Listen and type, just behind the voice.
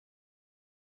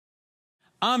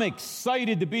I'm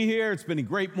excited to be here. It's been a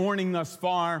great morning thus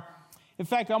far. In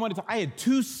fact, I had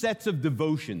two sets of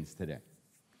devotions today.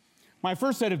 My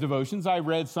first set of devotions, I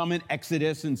read some in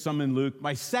Exodus and some in Luke.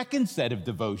 My second set of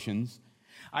devotions,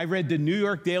 I read the New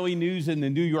York Daily News and the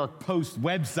New York Post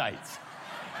websites.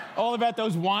 All about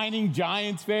those whining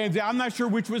Giants fans. I'm not sure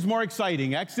which was more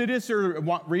exciting, Exodus or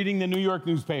reading the New York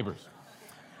newspapers.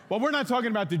 Well, we're not talking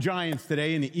about the Giants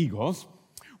today and the Eagles.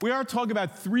 We are talking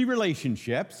about three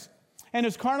relationships. And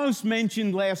as Carlos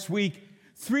mentioned last week,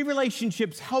 three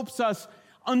relationships helps us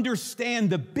understand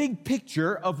the big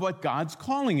picture of what God's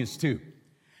calling us to.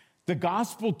 The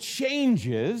gospel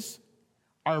changes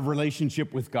our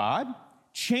relationship with God,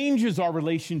 changes our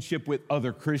relationship with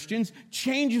other Christians,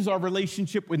 changes our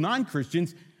relationship with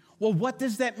non-Christians. Well, what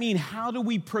does that mean? How do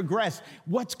we progress?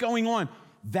 What's going on?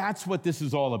 That's what this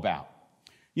is all about.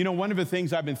 You know, one of the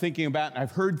things I've been thinking about, and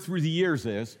I've heard through the years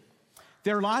is,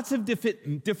 there are lots of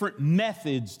different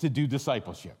methods to do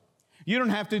discipleship. You don't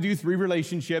have to do three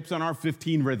relationships on our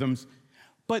 15 rhythms,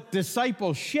 but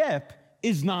discipleship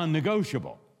is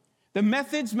non-negotiable. The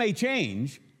methods may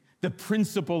change, the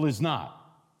principle is not.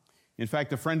 In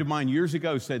fact, a friend of mine years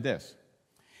ago said this: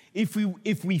 if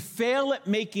we fail at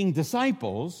making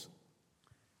disciples,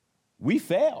 we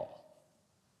fail.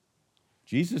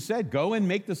 Jesus said, go and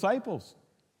make disciples.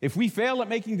 If we fail at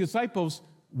making disciples,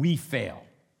 we fail.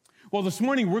 Well, this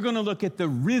morning, we're going to look at the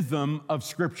rhythm of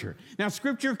Scripture. Now,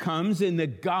 Scripture comes in the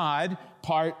God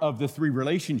part of the three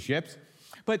relationships,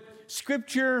 but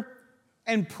Scripture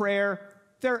and prayer,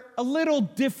 they're a little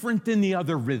different than the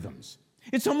other rhythms.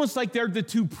 It's almost like they're the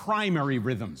two primary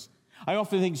rhythms. I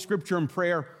often think Scripture and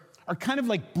prayer are kind of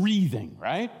like breathing,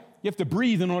 right? You have to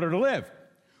breathe in order to live.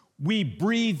 We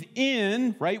breathe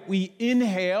in, right? We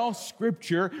inhale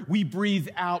Scripture. We breathe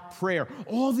out prayer.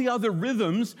 All the other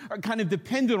rhythms are kind of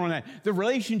dependent on that. The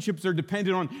relationships are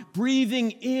dependent on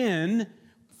breathing in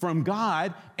from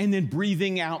God and then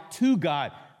breathing out to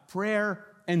God. Prayer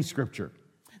and Scripture.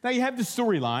 Now, you have the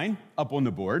storyline up on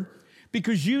the board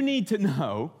because you need to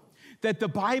know that the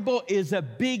Bible is a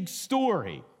big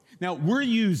story. Now, we're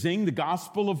using the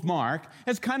Gospel of Mark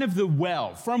as kind of the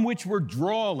well from which we're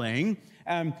drawing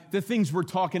the things we're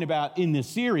talking about in this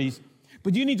series.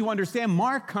 But you need to understand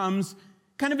Mark comes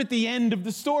kind of at the end of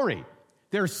the story.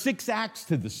 There are 6 acts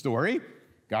to the story.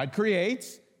 God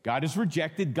creates, God is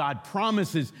rejected, God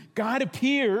promises, God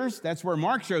appears, that's where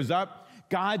Mark shows up,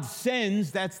 God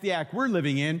sends, that's the act we're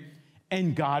living in,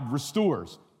 and God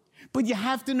restores. But you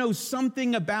have to know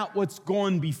something about what's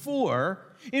gone before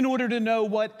in order to know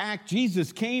what act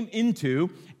Jesus came into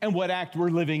and what act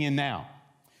we're living in now.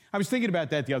 I was thinking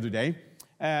about that the other day.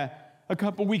 A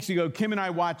couple weeks ago, Kim and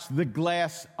I watched The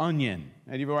Glass Onion.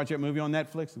 Have you ever watched that movie on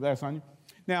Netflix, The Glass Onion?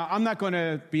 Now, I'm not going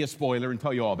to be a spoiler and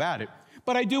tell you all about it,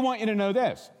 but I do want you to know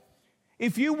this.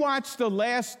 If you watch the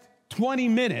last 20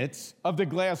 minutes of The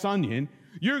Glass Onion,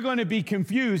 you're going to be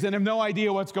confused and have no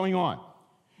idea what's going on.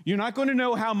 You're not going to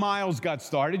know how Miles got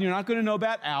started. You're not going to know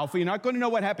about Alpha. You're not going to know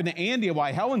what happened to Andy and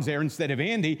why Helen's there instead of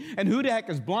Andy, and who the heck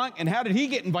is Blanc, and how did he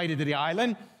get invited to the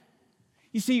island?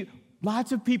 You see,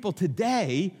 lots of people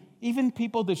today, even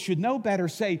people that should know better,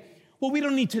 say, well, we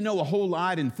don't need to know a whole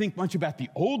lot and think much about the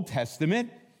Old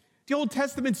Testament. The Old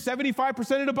Testament's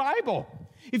 75% of the Bible.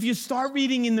 If you start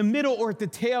reading in the middle or at the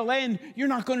tail end, you're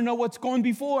not going to know what's gone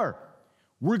before.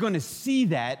 We're going to see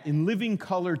that in living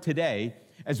color today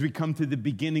as we come to the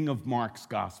beginning of Mark's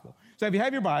gospel. So if you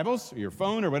have your Bibles or your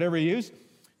phone or whatever you use,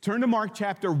 turn to Mark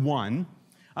chapter 1.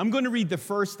 I'm going to read the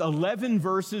first 11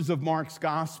 verses of Mark's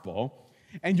gospel,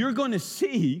 and you're going to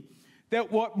see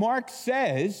that what Mark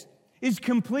says is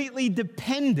completely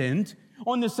dependent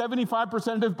on the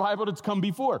 75% of the Bible that's come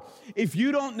before. If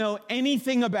you don't know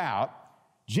anything about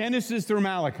Genesis through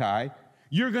Malachi,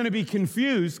 you're going to be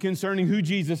confused concerning who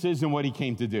Jesus is and what he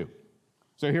came to do.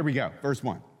 So here we go, verse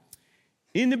 1.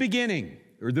 In the beginning,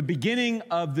 or the beginning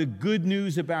of the good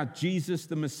news about Jesus,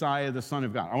 the Messiah, the Son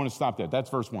of God. I want to stop there. That's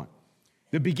verse 1.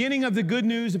 The beginning of the good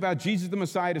news about Jesus, the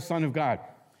Messiah, the Son of God.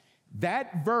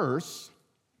 That verse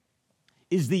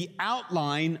is the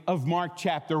outline of Mark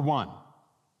chapter 1.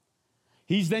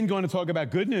 He's then going to talk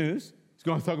about good news. He's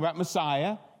going to talk about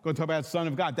Messiah, going to talk about Son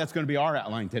of God. That's going to be our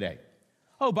outline today.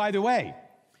 Oh, by the way,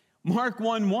 Mark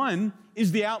 1:1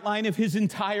 is the outline of his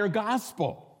entire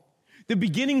gospel. The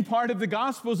beginning part of the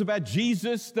gospel is about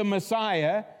Jesus, the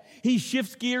Messiah. He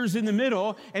shifts gears in the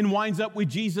middle and winds up with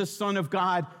Jesus, Son of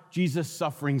God, Jesus,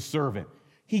 suffering servant.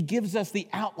 He gives us the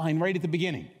outline right at the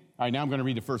beginning. All right, now I'm going to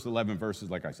read the first 11 verses,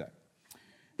 like I said.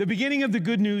 The beginning of the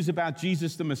good news about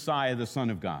Jesus, the Messiah, the Son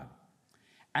of God.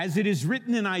 As it is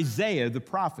written in Isaiah, the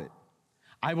prophet,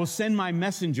 I will send my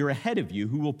messenger ahead of you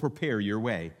who will prepare your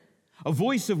way. a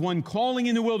voice of one calling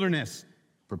in the wilderness,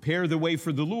 prepare the way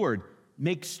for the Lord,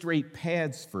 make straight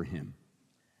paths for him.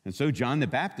 And so John the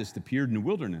Baptist appeared in the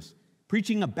wilderness,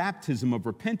 preaching a baptism of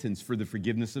repentance for the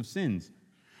forgiveness of sins.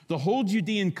 The whole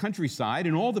Judean countryside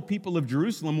and all the people of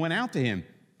Jerusalem went out to him.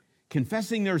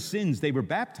 Confessing their sins, they were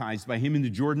baptized by him in the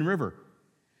Jordan River.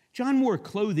 John wore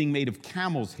clothing made of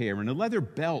camel's hair and a leather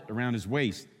belt around his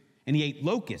waist, and he ate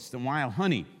locusts and wild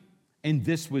honey. And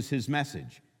this was his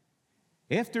message.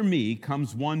 After me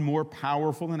comes one more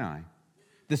powerful than I,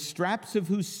 the straps of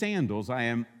whose sandals I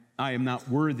am not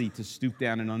worthy to stoop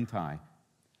down and untie.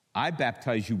 I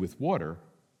baptize you with water.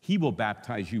 He will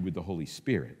baptize you with the Holy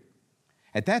Spirit.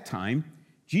 At that time,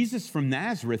 Jesus from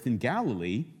Nazareth in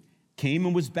Galilee came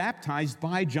and was baptized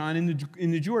by John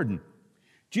in the Jordan.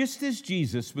 Just as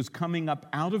Jesus was coming up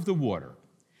out of the water,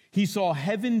 he saw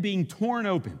heaven being torn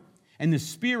open and the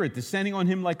Spirit descending on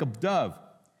him like a dove,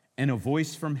 and a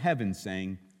voice from heaven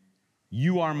saying,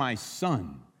 "You are my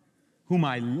Son, whom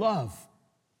I love.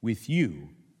 With you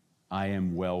I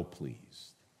am well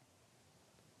pleased."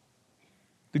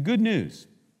 The good news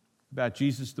about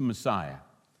Jesus the Messiah,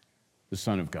 the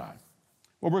Son of God.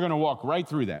 Well, we're going to walk right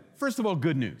through that. First of all,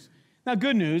 good news. Now,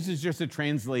 good news is just a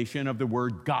translation of the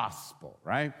word gospel,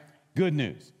 right? Good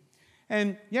news.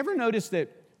 And you ever notice that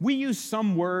we use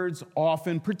some words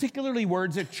often, particularly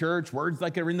words at church, words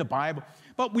like are in the Bible,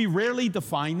 but we rarely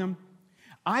define them?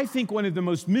 I think one of the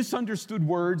most misunderstood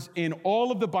words in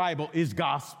all of the Bible is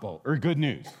gospel, or good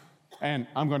news. And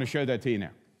I'm going to show that to you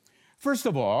now. First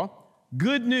of all,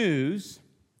 good news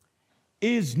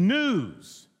is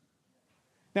news.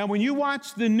 Now, when you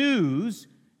watch the news,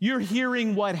 you're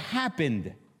hearing what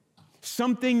happened,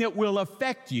 something that will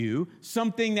affect you,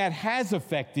 something that has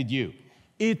affected you.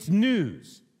 It's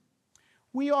news.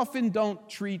 We often don't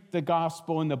treat the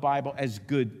gospel in the Bible as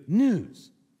good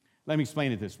news. Let me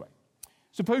explain it this way.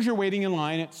 Suppose you're waiting in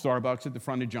line at Starbucks at the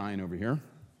front of Giant over here.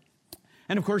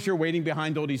 And of course, you're waiting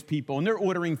behind all these people, and they're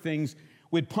ordering things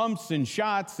with pumps and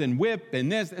shots and whip and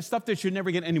this stuff that should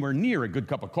never get anywhere near a good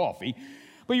cup of coffee.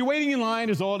 But you're waiting in line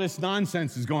as all this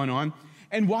nonsense is going on.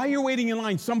 And while you're waiting in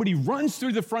line, somebody runs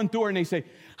through the front door and they say,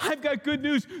 "I've got good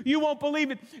news. You won't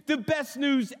believe it. The best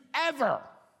news ever."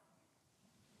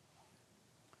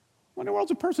 What in the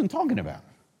world's a person talking about?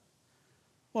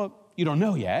 Well, you don't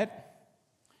know yet.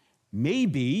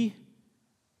 Maybe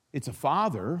it's a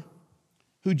father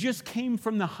who just came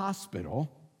from the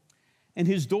hospital, and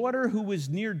his daughter, who was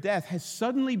near death, has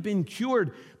suddenly been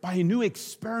cured by a new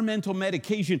experimental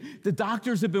medication. The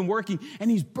doctors have been working,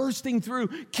 and he's bursting through.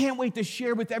 Can't wait to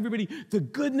share with everybody the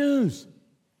good news.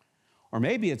 Or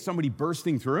maybe it's somebody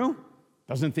bursting through,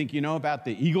 doesn't think you know about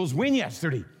the Eagles' win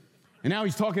yesterday. And now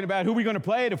he's talking about who we're going to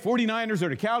play, the 49ers or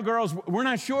the Cowgirls. We're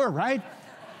not sure, right?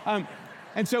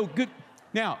 And so, good.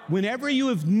 Now, whenever you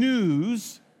have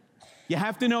news, you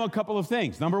have to know a couple of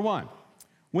things. Number one,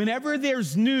 whenever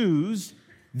there's news,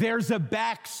 there's a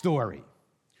backstory.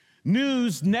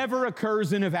 News never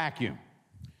occurs in a vacuum.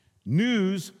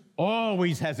 News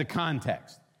always has a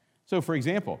context. So, for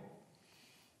example,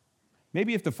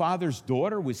 maybe if the father's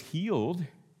daughter was healed,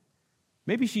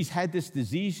 maybe she's had this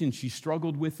disease and she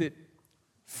struggled with it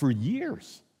for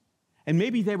years. And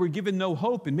maybe they were given no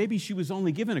hope, and maybe she was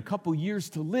only given a couple years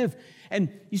to live. And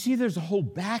you see, there's a whole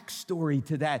backstory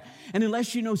to that. And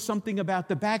unless you know something about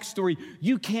the backstory,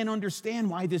 you can't understand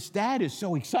why this dad is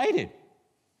so excited.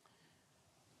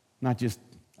 Not just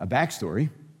a backstory.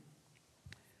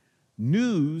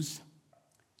 News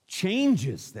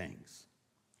changes things.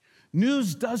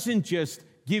 News doesn't just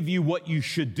give you what you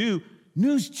should do.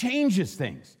 News changes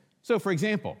things. So, for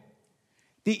example,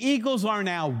 the Eagles are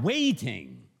now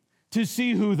waiting to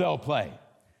see who they'll play.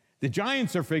 The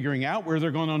Giants are figuring out where they're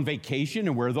going on vacation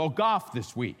and where they'll golf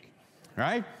this week,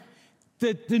 right?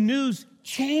 The news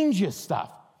changes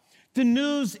stuff. The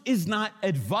news is not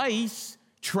advice,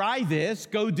 try this,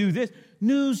 go do this.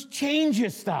 News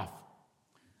changes stuff.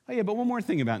 Oh yeah, but one more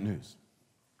thing about news.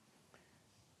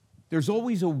 There's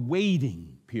always a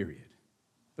waiting period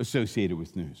associated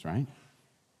with news, right?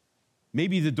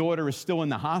 Maybe the daughter is still in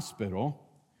the hospital.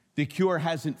 The cure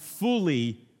hasn't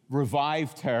fully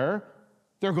revived her.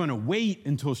 They're going to wait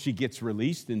until she gets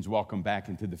released and is welcomed back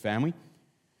into the family.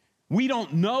 We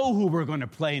don't know who we're going to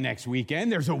play next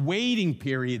weekend. There's a waiting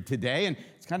period today, and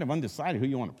it's kind of undecided who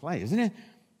you want to play, isn't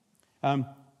it?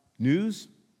 News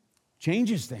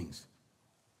changes things.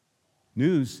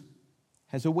 News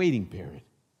has a waiting period.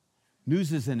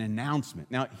 News is an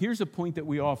announcement. Now, here's a point that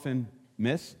we often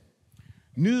miss.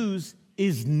 News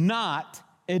is not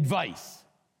advice.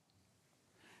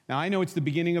 Now, I know it's the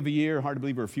beginning of a year, hard to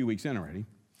believe we're a few weeks in already.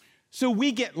 So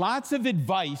we get lots of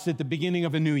advice at the beginning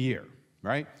of a new year,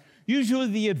 right? Usually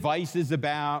the advice is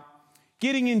about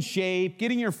getting in shape,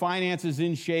 getting your finances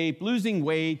in shape, losing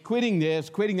weight, quitting this,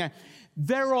 quitting that.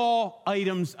 They're all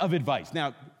items of advice.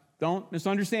 Now, don't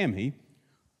misunderstand me.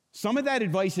 Some of that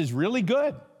advice is really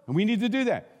good, and we need to do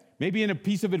that. Maybe in a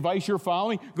piece of advice you're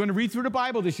following, you're going to read through the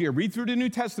Bible this year, read through the New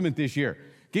Testament this year,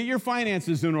 get your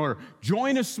finances in order,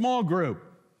 join a small group,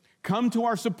 come to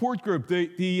our support group,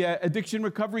 the addiction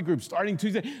recovery group starting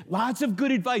Tuesday. Lots of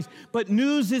good advice, but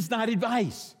news is not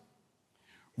advice.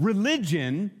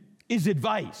 Religion is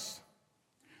advice.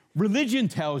 Religion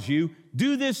tells you,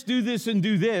 do this, and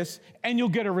do this, and you'll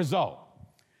get a result.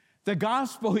 The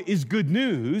gospel is good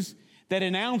news that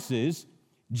announces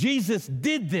Jesus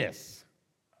did this.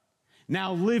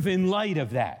 Now live in light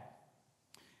of that.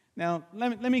 Now,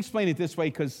 let me explain it this way,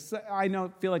 because I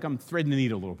feel like I'm threading the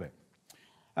needle a little bit.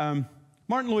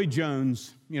 Martin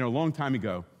Lloyd-Jones, a long time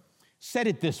ago, said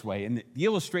it this way, and the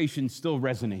illustration still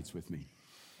resonates with me.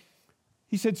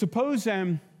 He said, suppose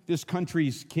this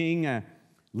country's king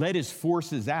led his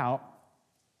forces out,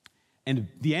 and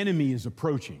the enemy is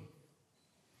approaching.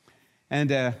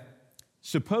 And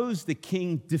suppose the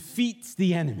king defeats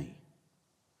the enemy.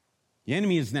 The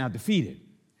enemy is now defeated.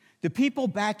 The people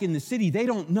back in the city, they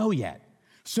don't know yet.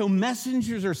 So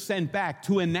messengers are sent back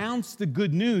to announce the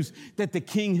good news that the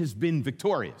king has been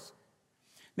victorious.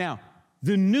 Now,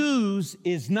 the news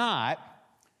is not,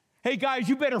 hey guys,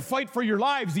 you better fight for your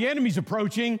lives, the enemy's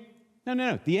approaching.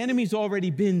 No. The enemy's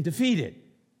already been defeated.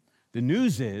 The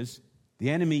news is the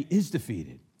enemy is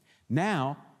defeated.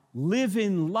 Now, live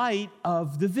in light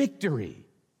of the victory.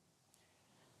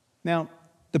 Now,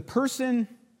 the person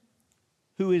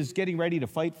who is getting ready to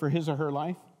fight for his or her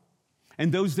life,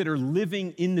 and those that are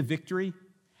living in the victory,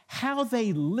 how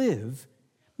they live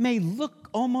may look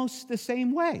almost the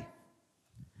same way.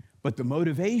 But the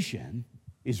motivation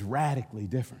is radically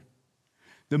different.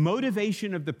 The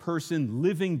motivation of the person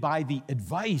living by the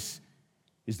advice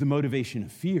is the motivation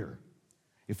of fear.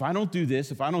 If I don't do this,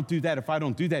 if I don't do that, if I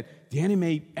don't do that, the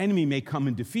enemy may come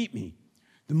and defeat me.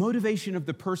 The motivation of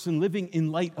the person living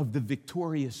in light of the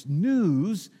victorious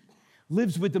news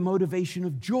lives with the motivation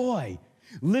of joy,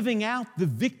 living out the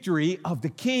victory of the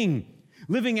king,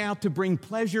 living out to bring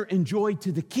pleasure and joy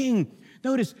to the king.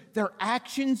 Notice, their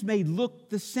actions may look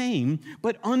the same,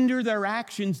 but under their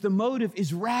actions, the motive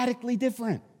is radically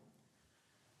different.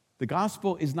 The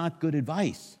gospel is not good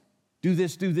advice. Do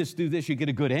this, do this, do this, you get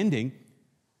a good ending.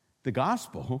 The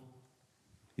gospel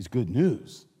is good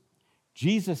news.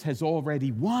 Jesus has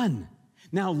already won.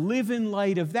 Now live in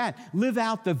light of that. Live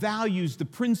out the values, the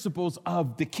principles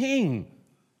of the king.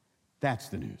 That's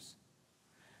the news.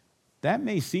 That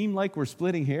may seem like we're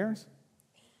splitting hairs.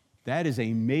 That is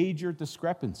a major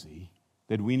discrepancy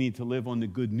that we need to live on the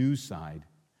good news side,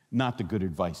 not the good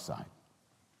advice side.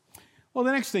 Well,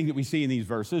 the next thing that we see in these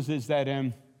verses is that,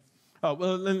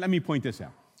 let me point this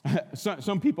out.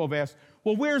 Some people have asked,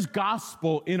 well, where's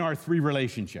gospel in our three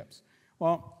relationships?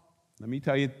 Well, let me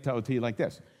tell it to you like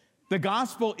this. The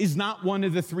gospel is not one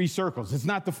of the three circles. It's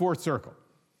not the fourth circle.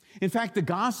 In fact, the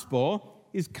gospel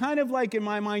is kind of like, in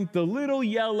my mind, the little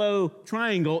yellow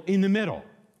triangle in the middle.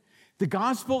 The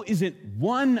gospel isn't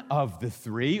one of the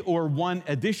three or one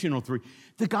additional three.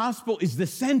 The gospel is the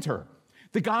center.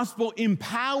 The gospel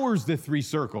empowers the three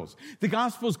circles. The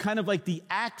gospel is kind of like the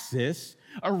axis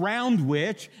around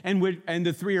which and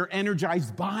the three are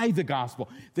energized by the gospel.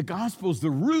 The gospel is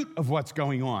the root of what's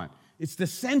going on. It's the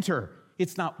center.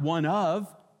 It's not one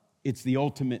of, it's the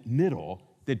ultimate middle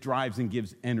that drives and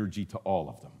gives energy to all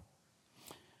of them.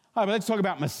 All right, but let's talk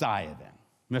about Messiah then.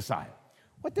 Messiah.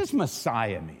 What does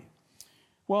Messiah mean?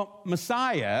 Well,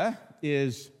 Messiah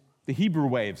is the Hebrew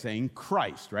way of saying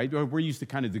Christ, right? We're used to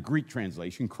kind of the Greek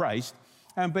translation, Christ.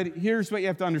 But here's what you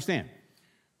have to understand.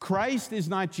 Christ is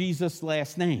not Jesus'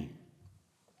 last name.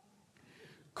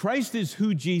 Christ is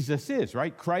who Jesus is,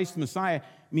 right? Christ, Messiah,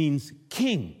 means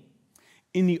king.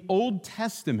 In the Old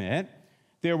Testament,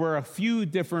 there were a few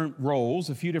different roles,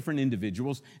 a few different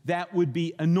individuals that would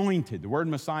be anointed. The word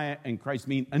Messiah and Christ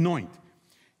mean anoint.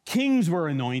 Kings were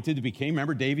anointed to be king.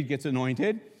 Remember, David gets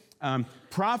anointed.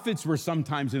 Prophets were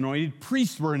sometimes anointed.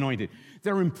 Priests were anointed.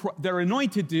 They're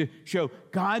anointed to show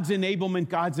God's enablement,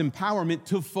 God's empowerment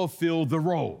to fulfill the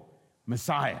role,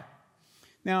 Messiah.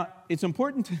 Now, it's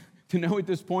important to know at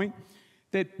this point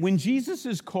that when Jesus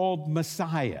is called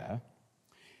Messiah,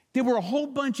 there were a whole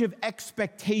bunch of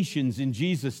expectations in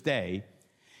Jesus' day.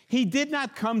 He did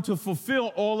not come to fulfill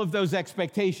all of those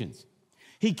expectations.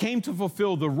 He came to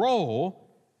fulfill the role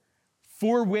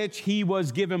for which he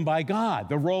was given by God,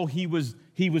 the role he was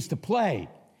to play.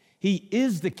 He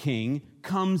is the king,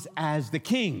 comes as the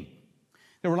king.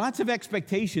 There were lots of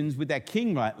expectations with that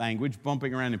king language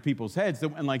bumping around in people's heads that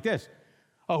went like this.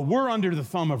 Oh, we're under the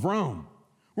thumb of Rome.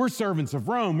 We're servants of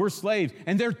Rome. We're slaves,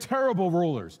 and they're terrible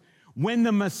rulers. When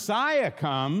the Messiah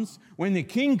comes, when the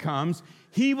king comes,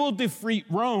 he will defeat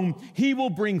Rome. He will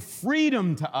bring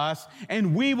freedom to us,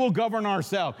 and we will govern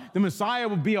ourselves. The Messiah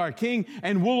will be our king,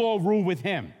 and we'll all rule with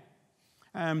him.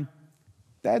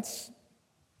 That's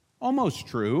almost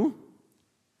true,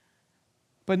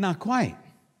 but not quite.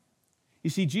 You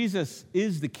see, Jesus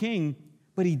is the king,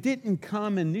 but he didn't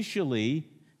come initially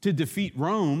to defeat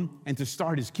Rome and to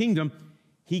start his kingdom.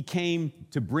 He came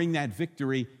to bring that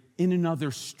victory in another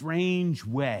strange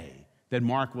way that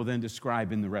Mark will then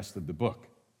describe in the rest of the book.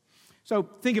 So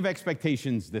think of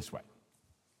expectations this way.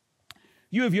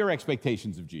 You have your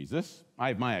expectations of Jesus. I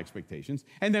have my expectations.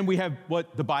 And then we have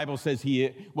what the Bible says he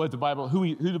is, who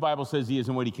the Bible says he is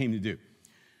and what he came to do.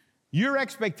 Your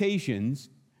expectations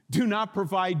do not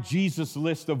provide Jesus'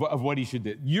 list of what he should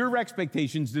do. Your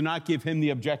expectations do not give him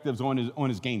the objectives on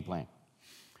his game plan.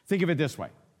 Think of it this way.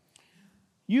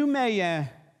 You may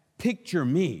picture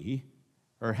me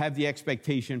or have the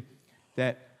expectation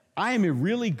that I am a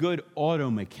really good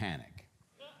auto mechanic.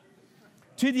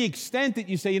 To the extent that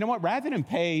you say, you know what, rather than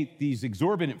pay these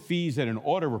exorbitant fees at an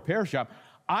auto repair shop,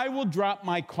 I will drop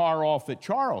my car off at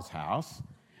Charles' house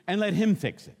and let him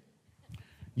fix it.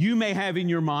 You may have in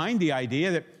your mind the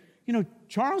idea that, you know,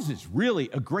 Charles is really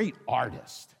a great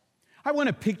artist. I want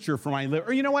a picture for my living,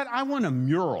 or you know what, I want a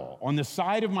mural on the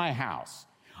side of my house.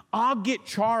 I'll get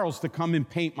Charles to come and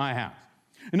paint my house.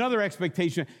 Another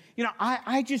expectation, you know,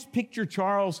 I just picture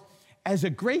Charles as a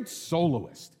great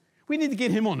soloist. We need to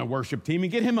get him on the worship team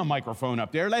and get him a microphone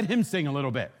up there. Let him sing a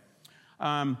little bit.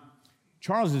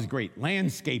 Charles is a great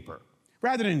landscaper.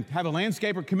 Rather than have a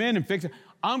landscaper come in and fix it,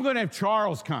 I'm going to have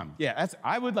Charles come. Yeah,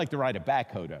 I would like to ride a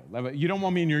backhoe, though. You don't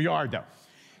want me in your yard, though.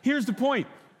 Here's the point.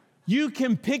 You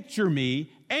can picture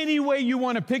me any way you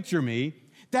want to picture me.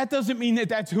 That doesn't mean that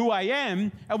that's who I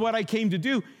am and what I came to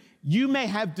do. You may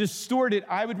have distorted,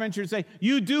 I would venture to say,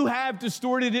 you do have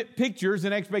distorted pictures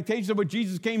and expectations of what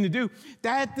Jesus came to do.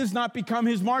 That does not become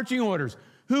his marching orders.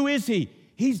 Who is he?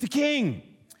 He's the king.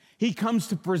 He comes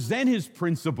to present his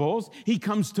principles. He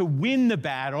comes to win the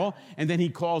battle, and then he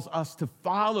calls us to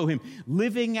follow him,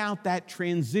 living out that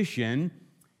transition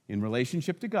in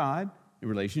relationship to God, in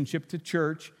relationship to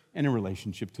church, and in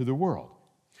relationship to the world.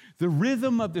 The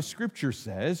rhythm of the scripture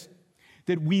says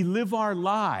that we live our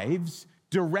lives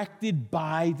directed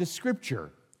by the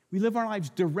scripture. We live our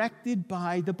lives directed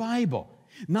by the Bible,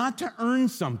 not to earn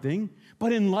something,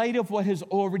 but in light of what has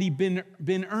already been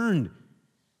earned.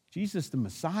 Jesus, the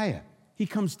Messiah, he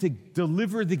comes to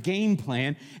deliver the game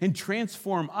plan and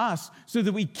transform us so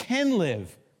that we can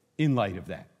live in light of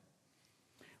that.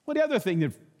 Well, the other thing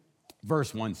that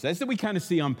verse 1 says that we kind of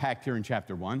see unpacked here in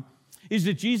chapter 1 is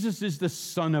that Jesus is the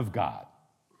Son of God.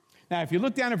 Now, if you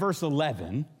look down at verse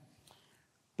 11,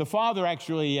 the Father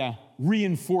actually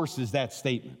reinforces that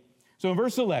statement. So in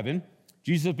verse 11,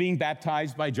 Jesus being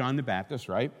baptized by John the Baptist,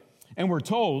 right? And we're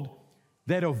told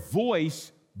that a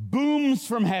voice booms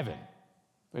from heaven.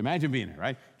 Imagine being there,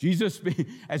 right? Jesus,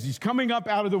 as he's coming up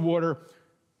out of the water,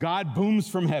 God booms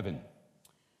from heaven.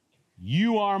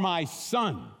 You are my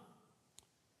Son,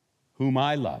 whom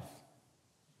I love.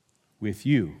 With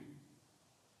you,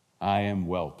 I am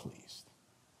well pleased.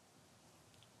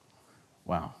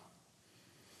 Wow.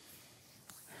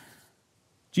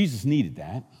 Jesus needed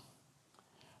that.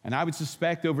 And I would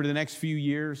suspect over the next few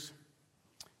years,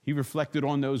 he reflected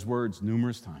on those words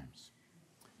numerous times.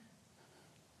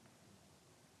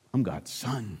 I'm God's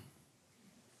Son.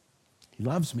 He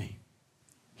loves me.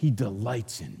 He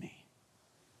delights in me.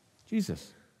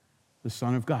 Jesus, the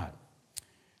Son of God.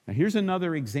 Now, here's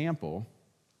another example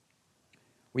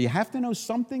where you have to know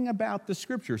something about the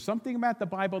Scripture, something about the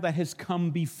Bible that has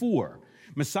come before.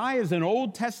 Messiah is an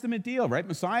Old Testament deal, right?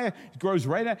 Messiah grows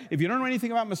right out. If you don't know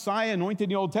anything about Messiah anointed in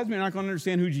the Old Testament, you're not going to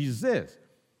understand who Jesus is.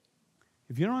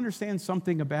 If you don't understand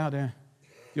something about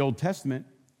the Old Testament,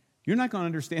 you're not going to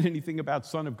understand anything about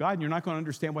Son of God, and you're not going to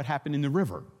understand what happened in the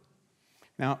river.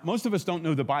 Now, most of us don't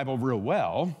know the Bible real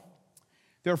well.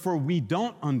 Therefore, we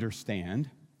don't understand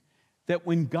that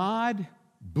when God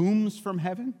booms from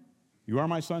heaven, you are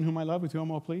my Son whom I love, with whom I'm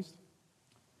well pleased.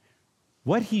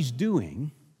 What he's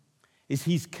doing is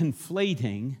he's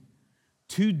conflating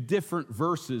two different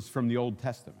verses from the Old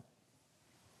Testament.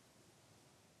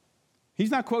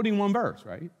 He's not quoting one verse,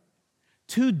 right?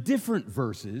 Two different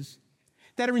verses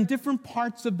that are in different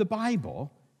parts of the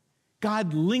Bible,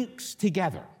 God links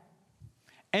together.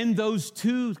 And those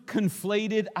two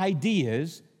conflated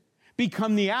ideas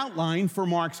become the outline for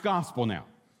Mark's gospel now.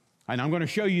 And I'm going to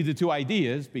show you the two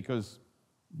ideas because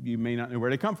you may not know where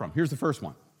they come from. Here's the first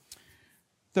one.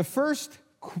 The first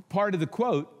part of the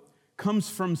quote comes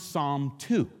from Psalm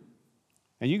 2.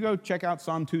 And you go check out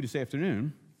Psalm 2 this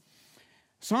afternoon.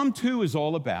 Psalm 2 is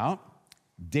all about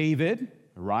David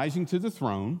rising to the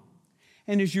throne.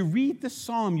 And as you read the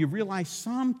psalm, you realize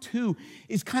Psalm 2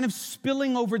 is kind of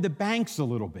spilling over the banks a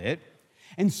little bit.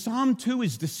 And Psalm 2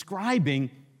 is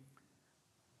describing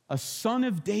a son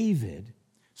of David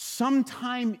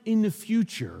sometime in the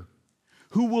future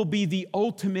who will be the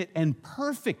ultimate and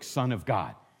perfect Son of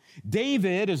God.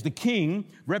 David, as the king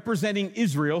representing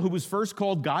Israel, who was first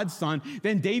called God's son,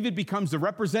 then David becomes the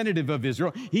representative of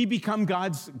Israel. He becomes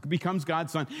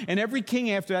God's son. And every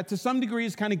king after that, to some degree,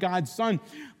 is kind of God's son.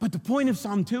 But the point of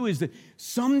Psalm 2 is that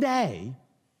someday,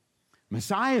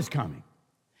 Messiah is coming.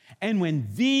 And when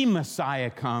the Messiah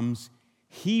comes,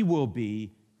 he will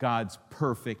be God's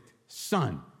perfect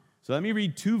son. So let me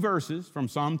read 2 verses from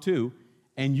Psalm 2,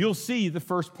 and you'll see the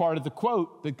first part of the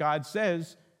quote that God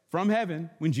says from heaven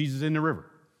when Jesus is in the river.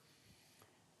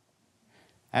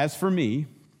 As for me,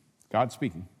 God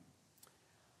speaking,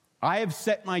 I have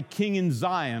set my king in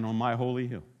Zion on my holy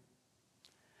hill.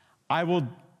 I will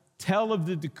tell of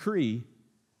the decree.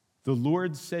 The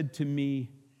Lord said to me,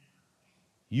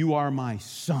 you are my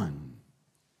son.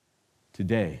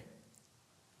 Today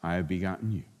I have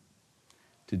begotten you.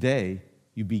 Today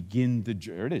you begin the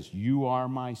journey. There it is. You are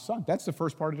my son. That's the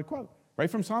first part of the quote,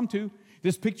 right from Psalm 2.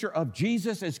 This picture of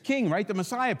Jesus as king, right? The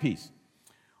Messiah piece.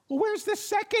 Well, where's the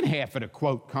second half of the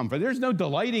quote come from? There's no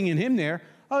delighting in him there.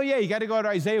 Oh, yeah, you got to go to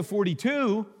Isaiah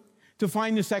 42 to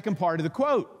find the second part of the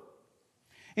quote.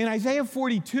 In Isaiah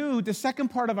 42, the second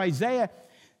part of Isaiah,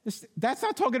 that's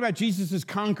not talking about Jesus as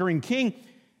conquering king.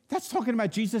 That's talking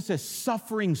about Jesus as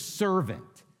suffering servant,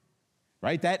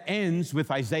 right? That ends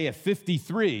with Isaiah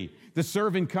 53. The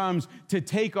servant comes to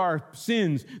take our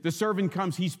sins. The servant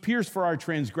comes, he's pierced for our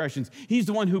transgressions. He's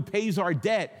the one who pays our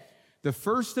debt. The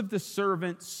first of the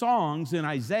servant songs in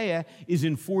Isaiah is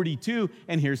in 42,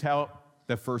 and here's how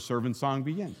the first servant song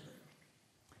begins.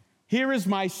 Here is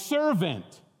my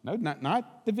servant. No,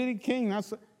 not Davidic king.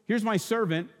 Here's my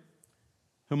servant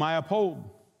whom I uphold,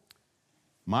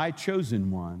 my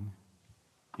chosen one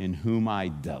in whom I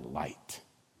delight.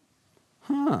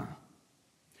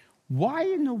 Why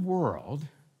in the world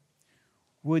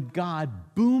would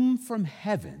God boom from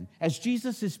heaven as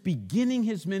Jesus is beginning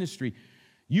his ministry?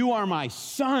 You are my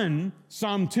son,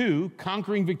 Psalm 2,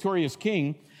 conquering victorious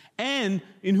king, and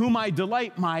in whom I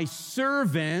delight, my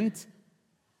servant,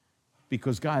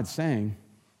 because God's saying,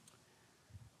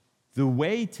 the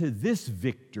way to this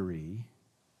victory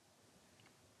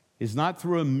is not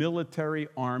through a military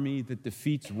army that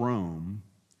defeats Rome.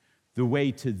 The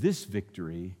way to this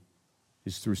victory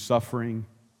is through suffering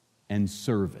and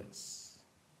service.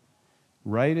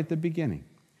 Right at the beginning.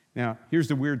 Now, here's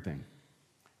the weird thing.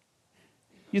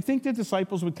 You think the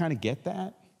disciples would kind of get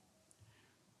that?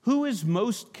 Who is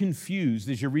most confused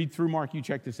as you read through Mark? You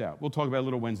check this out. We'll talk about it a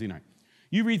little Wednesday night.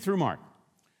 You read through Mark.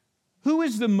 Who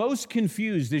is the most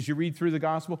confused as you read through the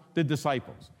gospel? The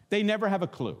disciples. They never have a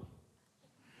clue.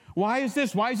 Why is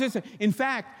this? Why is this? In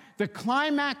fact, the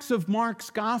climax of Mark's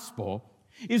gospel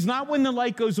is not when the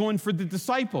light goes on for the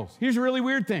disciples. Here's a really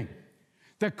weird thing.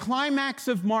 The climax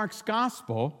of Mark's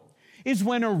gospel is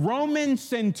when a Roman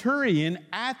centurion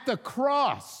at the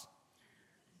cross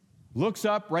looks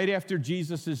up right after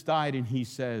Jesus has died and he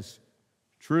says,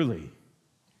 truly,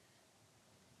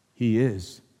 he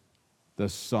is the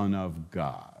Son of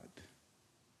God.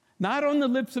 Not on the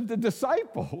lips of the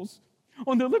disciples,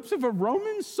 on the lips of a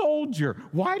Roman soldier.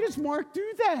 Why does Mark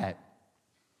do that?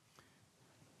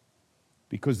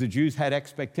 Because the Jews had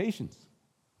expectations.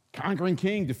 Conquering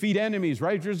king, defeat enemies,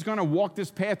 right? You're just going to walk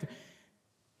this path.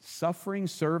 Suffering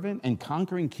servant and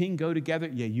conquering king go together?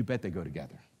 Yeah, you bet they go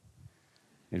together.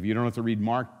 And if you don't have to read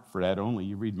Mark for that only,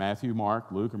 you read Matthew,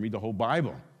 Mark, Luke, and read the whole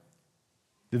Bible.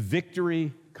 The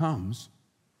victory comes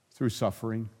through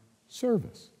suffering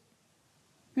service.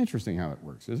 Interesting how it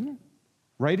works, isn't it?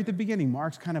 Right at the beginning,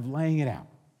 Mark's kind of laying it out.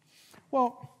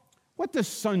 Well, what does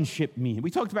sonship mean? We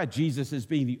talked about Jesus as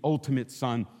being the ultimate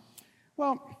son.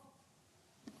 Well,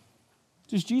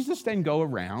 does Jesus then go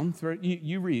around,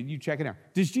 you read, you check it out.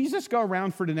 Does Jesus go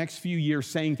around for the next few years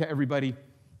saying to everybody,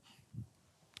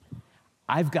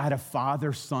 I've got a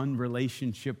father-son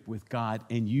relationship with God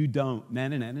and you don't?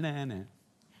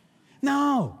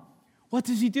 No. What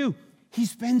does he do? He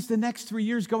spends the next 3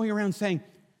 years going around saying,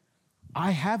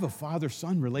 I have a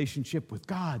father-son relationship with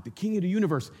God, the King of the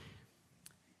universe,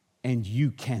 and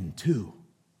you can too.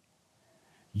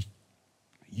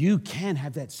 You can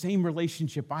have that same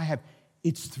relationship I have.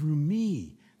 It's through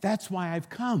me. That's why I've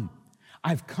come.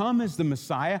 I've come as the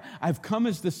Messiah. I've come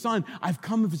as the Son. I've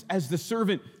come as the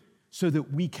servant so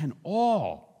that we can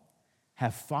all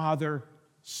have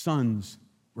father-sons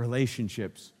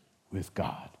relationships with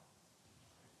God.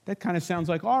 That kind of sounds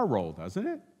like our role, doesn't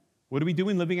it? What are we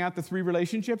doing living out the three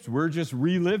relationships? We're just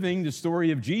reliving the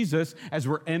story of Jesus as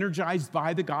we're energized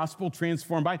by the gospel,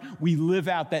 transformed by it. We live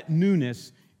out that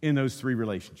newness in those three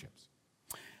relationships.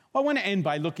 Well, I want to end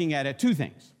by looking at two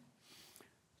things.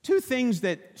 Two things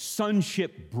that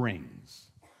sonship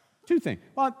brings. Two things.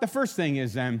 Well, the first thing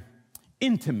is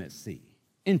intimacy.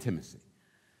 Intimacy.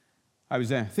 I was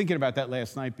thinking about that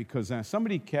last night because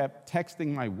somebody kept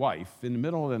texting my wife in the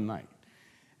middle of the night.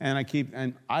 And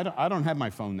I don't have my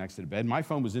phone next to the bed. My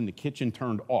phone was in the kitchen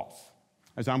turned off.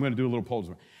 I said, I'm going to do a little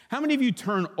poll. How many of you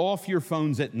turn off your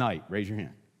phones at night? Raise your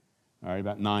hand. All right,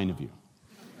 about 9 of you.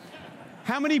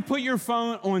 How many put your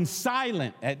phone on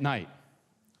silent at night?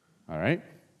 All right,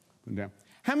 put them down.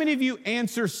 How many of you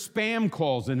answer spam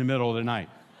calls in the middle of the night?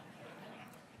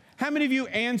 How many of you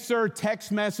answer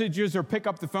text messages or pick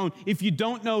up the phone if you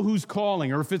don't know who's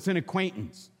calling or if it's an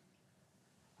acquaintance?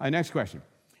 All right, next question.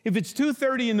 If it's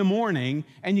 2:30 in the morning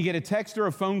and you get a text or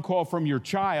a phone call from your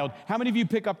child, how many of you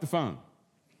pick up the phone?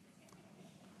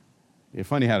 Yeah,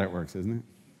 funny how that works, isn't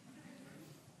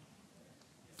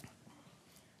it?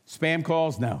 Spam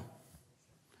calls? No.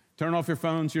 Turn off your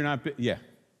phones, you're not, yeah.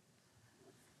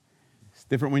 It's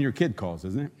different when your kid calls,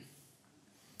 isn't it?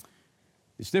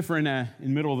 It's different in the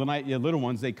middle of the night, little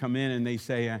ones, they come in and they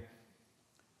say,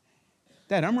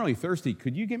 Dad, I'm really thirsty.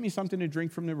 Could you get me something to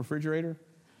drink from the refrigerator?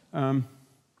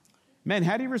 Men,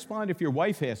 how do you respond if your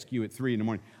wife asks you at 3 in the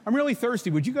morning, I'm really thirsty.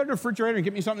 Would you go to the refrigerator and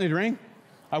get me something to drink?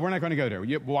 We're not going to go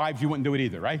there. Wives, you wouldn't do it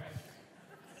either, right?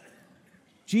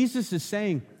 Jesus is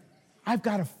saying, I've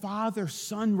got a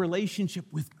father-son relationship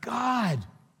with God.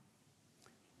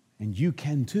 And you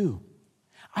can too.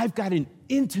 I've got an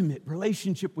intimate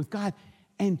relationship with God.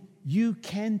 And you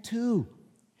can too.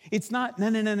 It's not,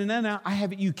 no, I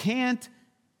have it, you can't.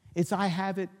 It's I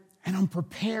have it, and I'm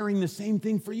preparing the same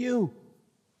thing for you.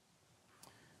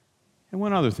 And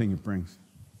one other thing it brings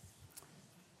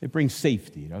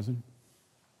safety, doesn't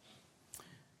it?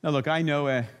 Now look, I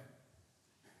know,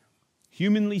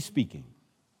 humanly speaking,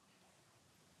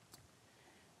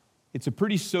 it's a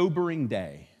pretty sobering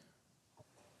day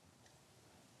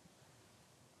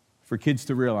for kids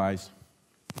to realize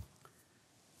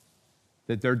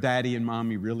that their daddy and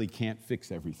mommy really can't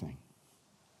fix everything.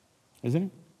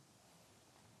 Isn't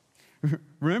it?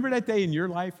 Remember that day in your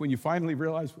life when you finally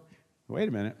realized, wait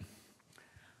a minute,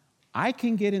 I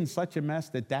can get in such a mess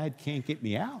that dad can't get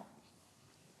me out.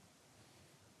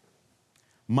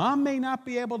 Mom may not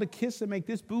be able to kiss and make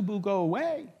this boo-boo go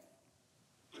away.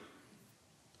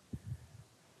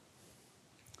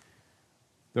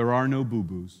 There are no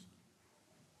boo-boos.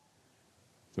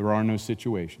 There are no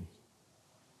situations.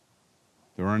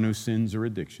 There are no sins or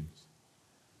addictions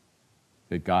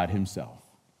that God himself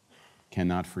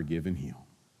cannot forgive and heal.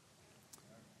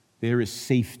 There is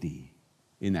safety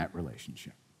in that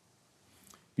relationship.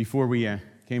 Before we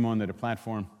came onto the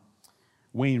platform,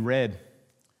 Wayne read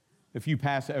a few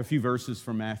verses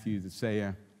from Matthew that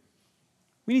say,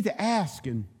 we need to ask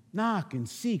and knock and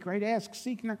seek, right? Ask,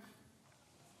 seek, knock.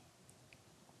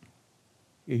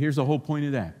 Here's the whole point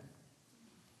of that.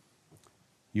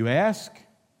 You ask,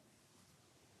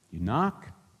 you knock,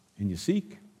 and you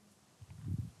seek,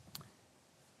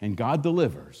 and God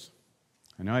delivers.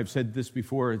 I know I've said this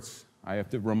before, I have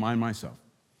to remind myself.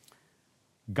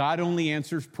 God only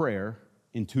answers prayer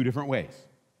in 2 different ways.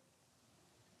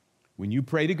 When you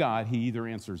pray to God, he either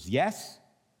answers yes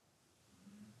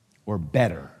or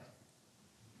better.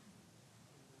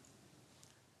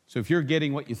 So if you're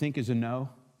getting what you think is a no,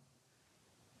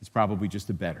 it's probably just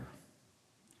a better.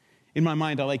 In my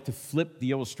mind, I like to flip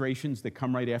the illustrations that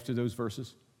come right after those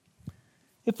verses.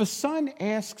 If a son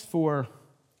asks for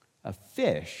a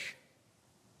fish,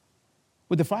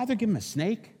 would the father give him a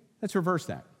snake? Let's reverse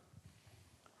that.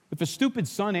 If a stupid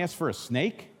son asks for a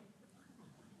snake,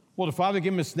 will the father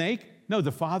give him a snake? No,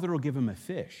 the father will give him a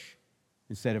fish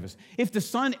instead of a snake. If the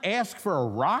son asks for a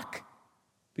rock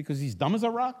because he's dumb as a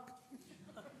rock,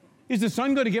 is the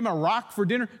son going to give him a rock for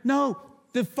dinner? No,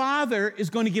 the father is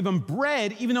going to give him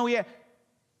bread even though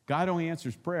God only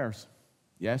answers prayers.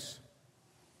 Yes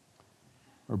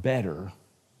or better.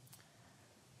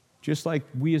 Just like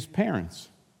we as parents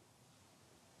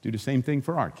do the same thing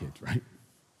for our kids, right?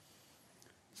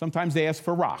 Sometimes they ask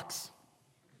for rocks.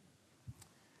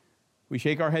 We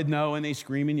shake our head no, and they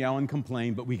scream and yell and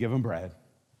complain, but we give them bread.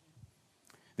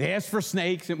 They ask for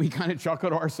snakes, and we kind of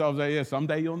chuckle to ourselves, yeah,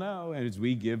 someday you'll know, and as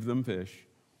we give them fish.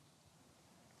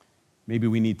 Maybe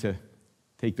we need to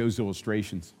take those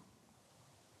illustrations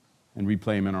and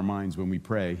replay them in our minds when we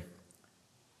pray,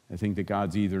 I think that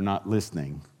God's either not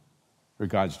listening or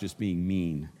God's just being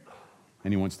mean,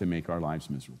 and he wants to make our lives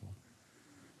miserable.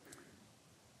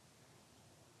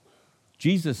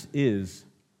 Jesus is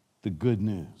the good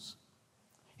news.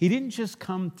 He didn't just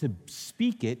come to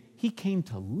speak it, he came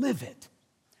to live it.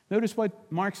 Notice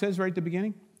what Mark says right at the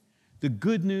beginning. The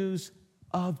good news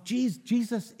of Jesus.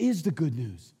 Jesus is the good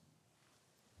news.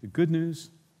 The good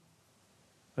news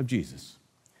of Jesus,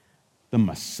 the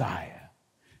Messiah,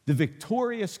 the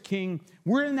victorious King.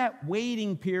 We're in that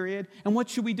waiting period, and what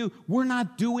should we do? We're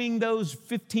not doing those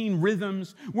 15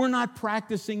 rhythms. We're not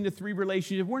practicing the 3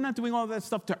 relationships. We're not doing all that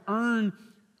stuff to earn.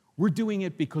 We're doing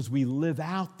it because we live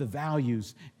out the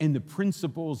values and the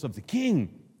principles of the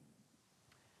King.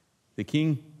 The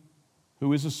King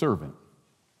who is a servant,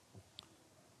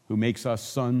 who makes us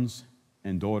sons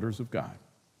and daughters of God,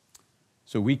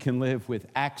 so we can live with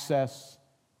access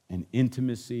and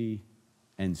intimacy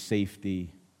and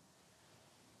safety,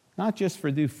 not just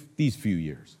for these few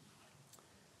years,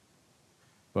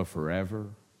 but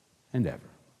forever and ever.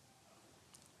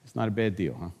 It's not a bad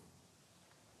deal, huh?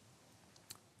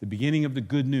 The beginning of the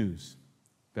good news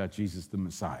about Jesus the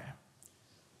Messiah,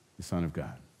 the Son of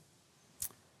God.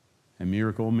 And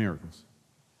miracle of miracles.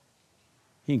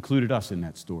 He included us in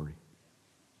that story.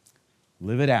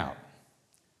 Live it out.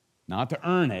 Not to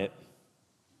earn it,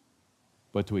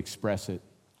 but to express it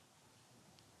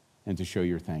and to show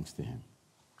your thanks to him.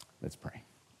 Let's pray.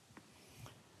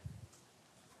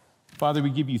 Father, we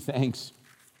give you thanks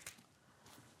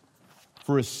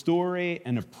for a story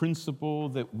and a principle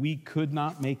that we could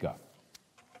not make up.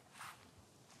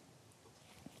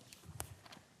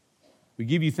 We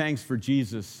give you thanks for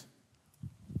Jesus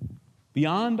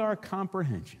beyond our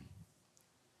comprehension.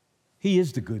 He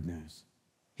is the good news.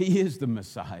 He is the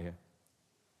Messiah.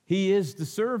 He is the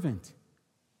servant.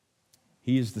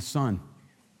 He is the Son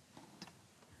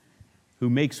who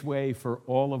makes way for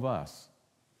all of us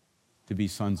to be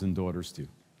sons and daughters too.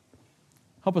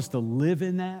 Help us to live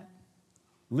in that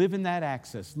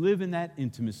access, live in that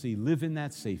intimacy, live in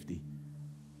that safety.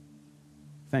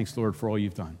 Thanks, Lord, for all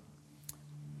you've done.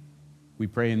 We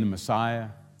pray in the Messiah,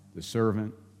 the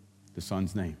servant, the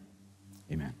Son's name.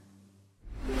 Amen.